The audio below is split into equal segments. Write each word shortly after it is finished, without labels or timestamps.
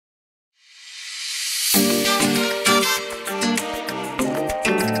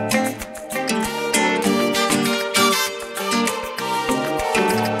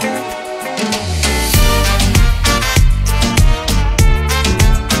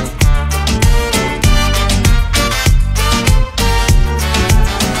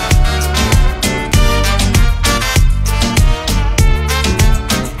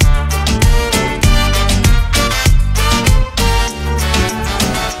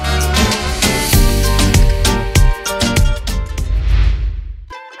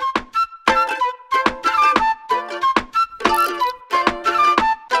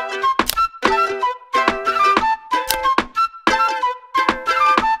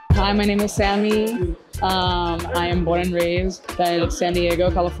Hi, my name is Sammy. I am born and raised in San Diego,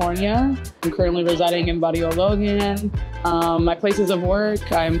 California. I'm currently residing in Barrio Logan. My places of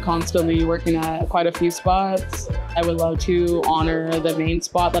work, I'm constantly working at quite a few spots. I would love to honor the main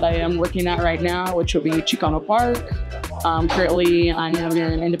spot that I am working at right now, which would be Chicano Park. Currently, I am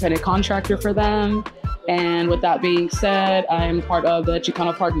an independent contractor for them. And with that being said, I'm part of the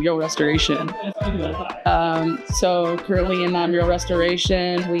Chicano Park mural restoration. So currently in that mural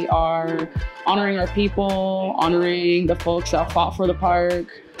restoration, we are honoring our people, honoring the folks that fought for the park,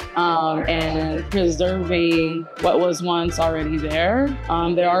 and preserving what was once already there.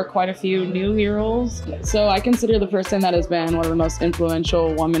 There are quite a few new murals. So I consider the person that has been one of the most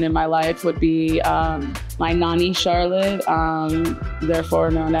influential women in my life would be my Nani Charlotte,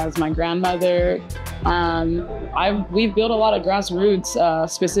 therefore known as my grandmother. We've built a lot of grassroots,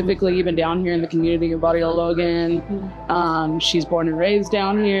 specifically even down here in the community of Barrio Logan. She's born and raised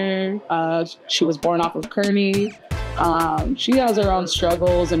down here. She was born off of Kearney. She has her own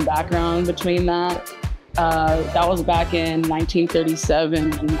struggles and background between that. That was back in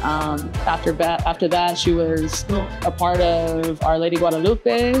 1937. After that, she was a part of Our Lady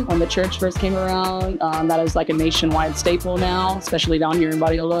Guadalupe when the church first came around. That is like a nationwide staple now, especially down here in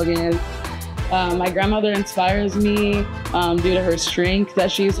Barrio Logan. My grandmother inspires me due to her strength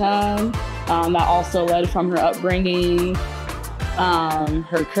that she's had. That also led from her upbringing,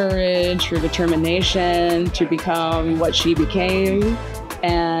 her courage, her determination to become what she became,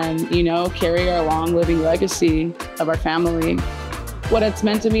 and, you know, carry our long living legacy of our family. What it's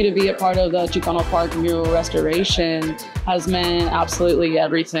meant to me to be a part of the Chicano Park mural restoration has meant absolutely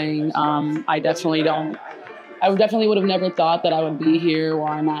everything. I definitely would have never thought that I would be here where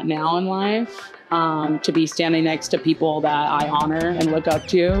I'm at now in life, to be standing next to people that I honor and look up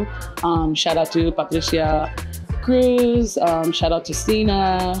to. Shout out to Patricia Cruz, shout out to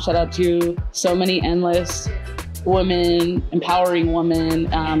Sina, shout out to so many endless women, empowering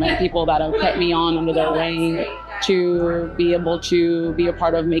women, and people that have put me on under their wing to be able to be a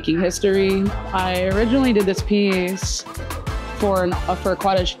part of making history. I originally did this piece for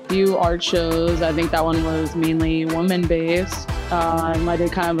quite a few art shows. I think that one was mainly woman-based. I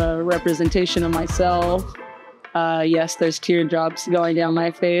did kind of a representation of myself. Yes, there's teardrops going down my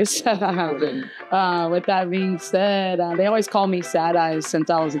face. With that being said, they always call me Sad Eyes since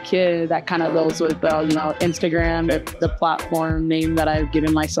I was a kid. That kind of goes with Instagram, the platform name that I've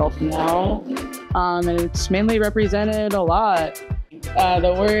given myself now. And it's mainly represented a lot.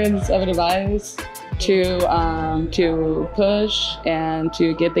 The words of advice to push and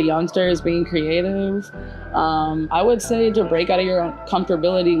to get the youngsters being creative. I would say to break out of your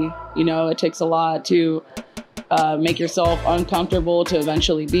comfortability. You know, it takes a lot to make yourself uncomfortable to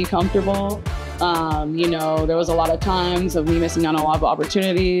eventually be comfortable. There was a lot of times of me missing out on a lot of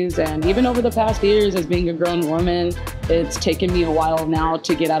opportunities, and even over the past years as being a grown woman, it's taken me a while now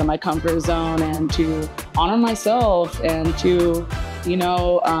to get out of my comfort zone and to honor myself and to,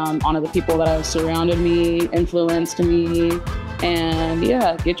 honor the people that have surrounded me, influenced me, and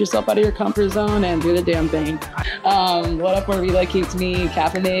yeah, get yourself out of your comfort zone and do the damn thing. What Up Where Vida keeps me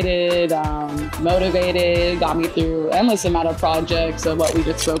caffeinated, motivated, got me through endless amount of projects of what we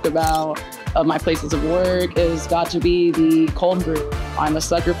just spoke about, of my places of work, is got to be the cold brew. I'm a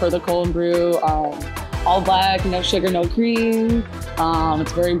sucker for the cold brew. All black, no sugar, no cream.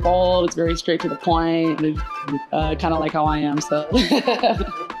 It's very bold, it's very straight to the point, kind of like how I am, so.